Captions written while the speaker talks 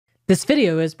This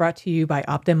video is brought to you by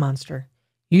OptinMonster.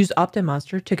 Use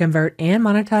OptinMonster to convert and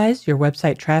monetize your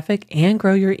website traffic and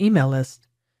grow your email list.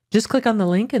 Just click on the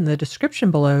link in the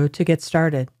description below to get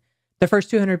started. The first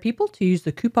 200 people to use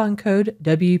the coupon code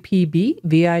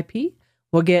WPBVIP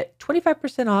will get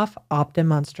 25% off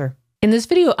OptinMonster. In this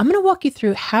video, I'm going to walk you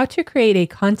through how to create a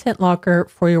content locker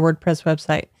for your WordPress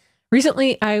website.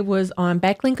 Recently, I was on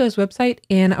Backlinko's website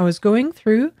and I was going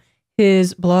through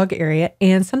his blog area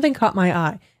and something caught my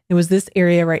eye. It was this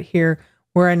area right here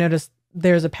where I noticed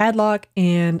there's a padlock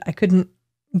and I couldn't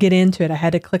get into it. I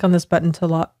had to click on this button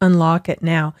to unlock it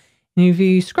now. And if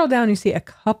you scroll down, you see a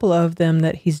couple of them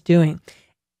that he's doing.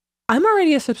 I'm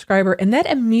already a subscriber, and that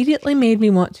immediately made me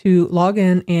want to log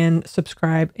in and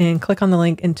subscribe and click on the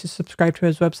link and to subscribe to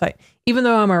his website, even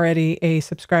though I'm already a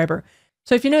subscriber.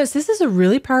 So if you notice, this is a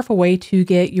really powerful way to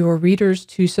get your readers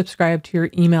to subscribe to your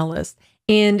email list.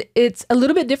 And it's a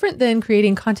little bit different than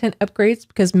creating content upgrades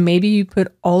because maybe you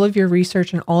put all of your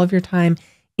research and all of your time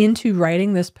into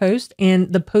writing this post,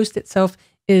 and the post itself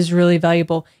is really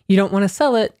valuable. You don't want to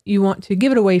sell it. You want to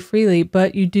give it away freely,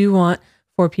 but you do want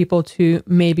for people to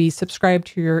maybe subscribe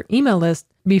to your email list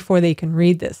before they can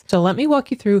read this. So let me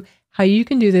walk you through how you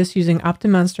can do this using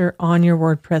OptinMonster on your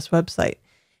WordPress website.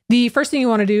 The first thing you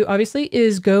want to do, obviously,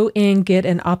 is go and get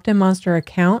an OptinMonster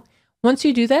account. Once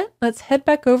you do that, let's head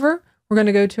back over. We're going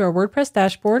to go to our WordPress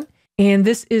dashboard, and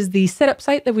this is the setup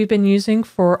site that we've been using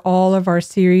for all of our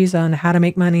series on how to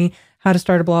make money, how to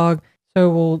start a blog. So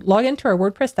we'll log into our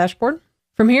WordPress dashboard.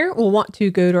 From here, we'll want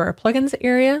to go to our plugins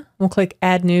area. We'll click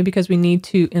add new because we need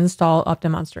to install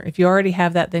OptinMonster. If you already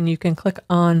have that, then you can click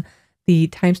on the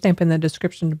timestamp in the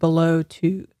description below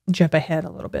to jump ahead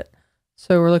a little bit.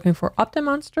 So we're looking for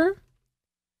OptinMonster,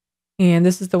 and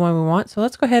this is the one we want. So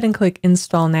let's go ahead and click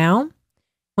install now.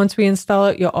 Once we install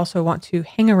it, you'll also want to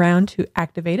hang around to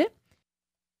activate it.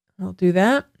 We'll do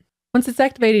that. Once it's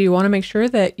activated, you want to make sure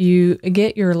that you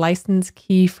get your license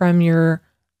key from your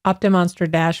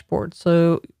OptinMonster dashboard.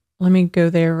 So let me go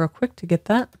there real quick to get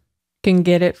that. You can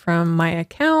get it from my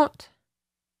account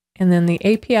and then the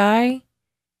API,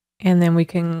 and then we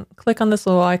can click on this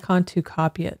little icon to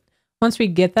copy it. Once we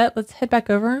get that, let's head back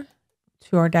over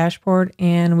to our dashboard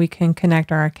and we can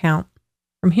connect our account.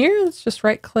 From here, let's just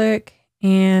right click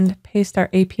and paste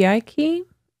our API key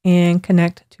and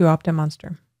connect to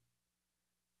OptinMonster.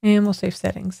 And we'll save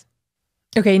settings.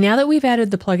 Okay, now that we've added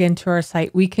the plugin to our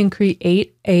site, we can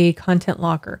create a content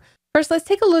locker. First, let's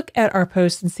take a look at our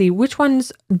posts and see which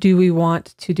ones do we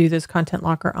want to do this content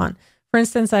locker on. For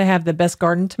instance, I have the best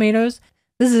garden tomatoes.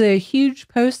 This is a huge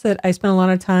post that I spent a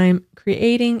lot of time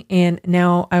creating, and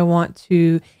now I want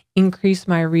to increase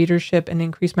my readership and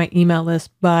increase my email list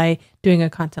by doing a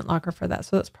content locker for that.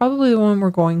 So that's probably the one we're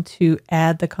going to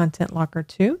add the content locker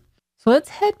to. So let's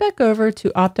head back over to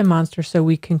OptinMonster so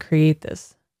we can create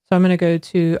this. So I'm going to go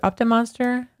to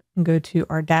OptinMonster and go to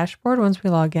our dashboard once we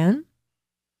log in.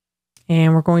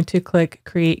 And we're going to click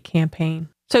Create Campaign.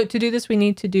 So to do this, we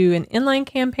need to do an inline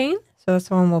campaign. So that's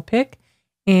the one we'll pick,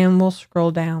 and we'll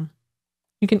scroll down.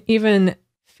 You can even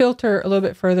filter a little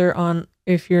bit further on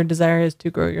if your desire is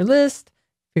to grow your list.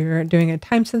 If you're doing a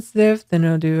time sensitive, then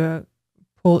it'll do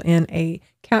pull in a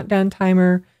countdown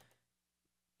timer.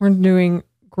 We're doing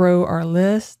grow our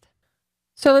list.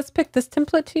 So let's pick this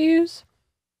template to use.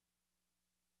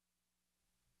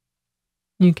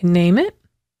 You can name it.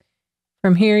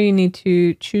 From here, you need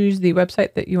to choose the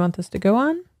website that you want this to go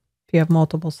on. If you have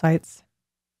multiple sites,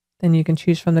 then you can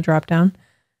choose from the dropdown,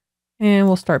 and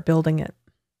we'll start building it.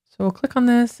 So we'll click on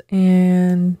this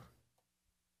and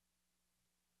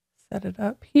set it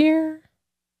up here.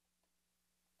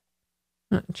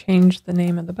 Change the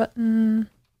name of the button.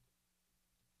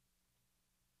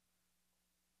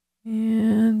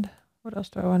 And what else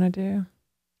do I want to do?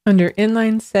 Under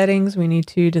inline settings, we need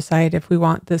to decide if we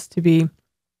want this to be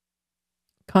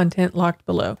content locked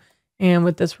below. And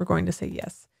with this, we're going to say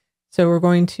yes. So we're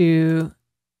going to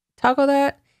toggle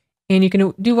that, and you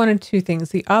can do one of two things.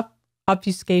 The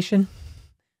obfuscation.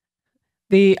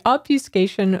 The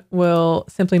obfuscation will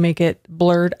simply make it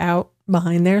blurred out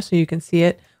behind there so you can see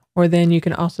it. Or then you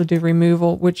can also do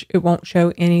removal, which it won't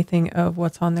show anything of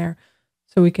what's on there.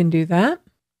 So we can do that.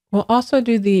 We'll also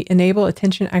do the enable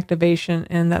attention activation,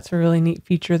 and that's a really neat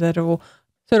feature that it'll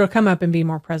come up and be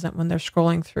more present when they're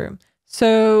scrolling through.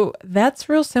 So that's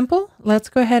real simple. Let's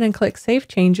go ahead and click Save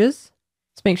Changes.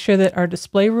 Let's make sure that our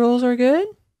display rules are good.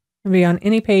 It'll be on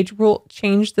any page. We'll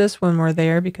change this when we're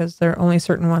there because there are only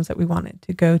certain ones that we want it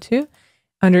to go to.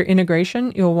 Under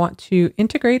integration, you'll want to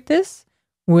integrate this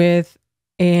with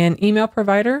an email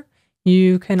provider.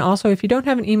 You can also, if you don't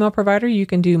have an email provider, you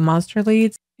can do monster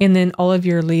leads, and then all of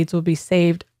your leads will be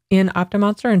saved in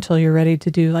OptinMonster until you're ready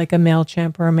to do like a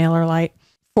MailChimp or a MailerLite.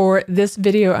 For this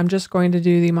video, I'm just going to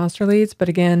do the monster leads, but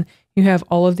again, you have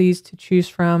all of these to choose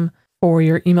from for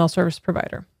your email service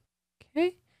provider.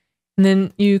 Okay. And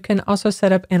then you can also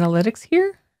set up analytics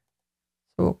here.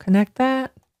 So we'll connect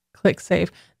that, click save.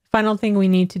 The final thing we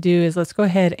need to do is let's go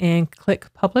ahead and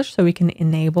click publish so we can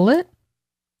enable it.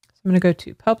 So I'm going to go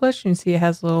to publish. You can see it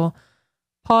has a little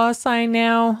pause sign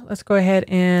now. Let's go ahead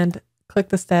and click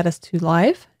the status to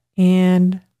live.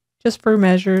 And just for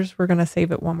measures, we're going to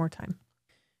save it one more time.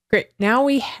 Great. Now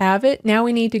we have it. Now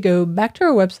we need to go back to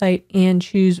our website and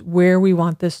choose where we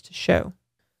want this to show.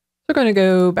 So we're going to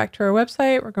go back to our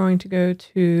website. We're going to go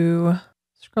to,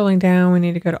 scrolling down, we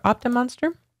need to go to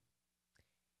OptinMonster.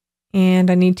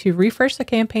 And I need to refresh the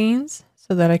campaigns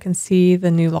so that I can see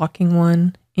the new locking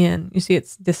one in. You see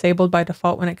it's disabled by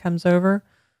default when it comes over.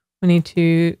 We need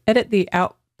to edit the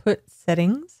output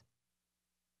settings.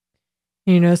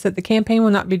 You notice that the campaign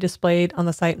will not be displayed on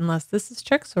the site unless this is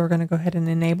checked. So we're going to go ahead and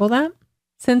enable that.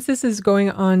 Since this is going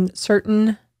on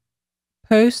certain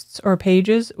posts or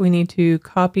pages, we need to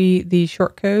copy the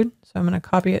shortcode. So I'm going to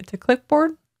copy it to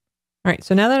clipboard. All right,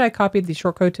 so now that I copied the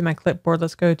shortcode to my clipboard,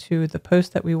 let's go to the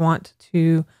post that we want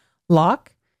to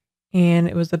lock. And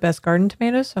it was the best garden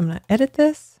tomatoes. So I'm going to edit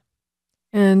this.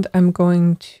 And I'm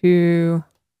going to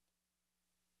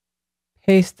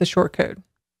paste the shortcode.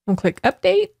 We'll click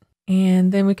update,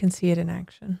 and then we can see it in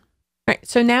action. All right,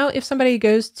 so now if somebody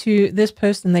goes to this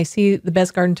post and they see the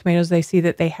best garden tomatoes, they see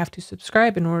that they have to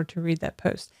subscribe in order to read that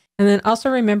post. And then also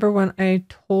remember when I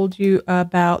told you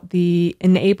about the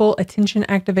enable attention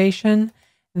activation,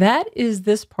 that is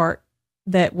this part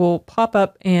that will pop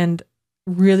up and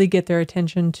really get their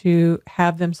attention to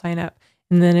have them sign up.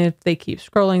 And then if they keep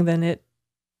scrolling, then it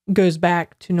goes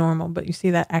back to normal. But you see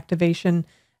that activation,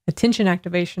 attention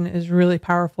activation is really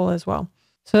powerful as well.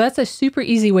 So that's a super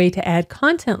easy way to add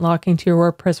content locking to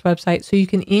your WordPress website so you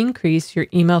can increase your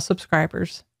email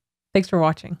subscribers. Thanks for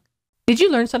watching. Did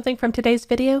you learn something from today's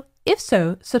video? If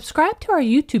so, subscribe to our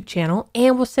YouTube channel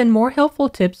and we'll send more helpful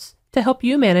tips to help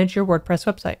you manage your WordPress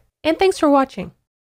website. And thanks for watching.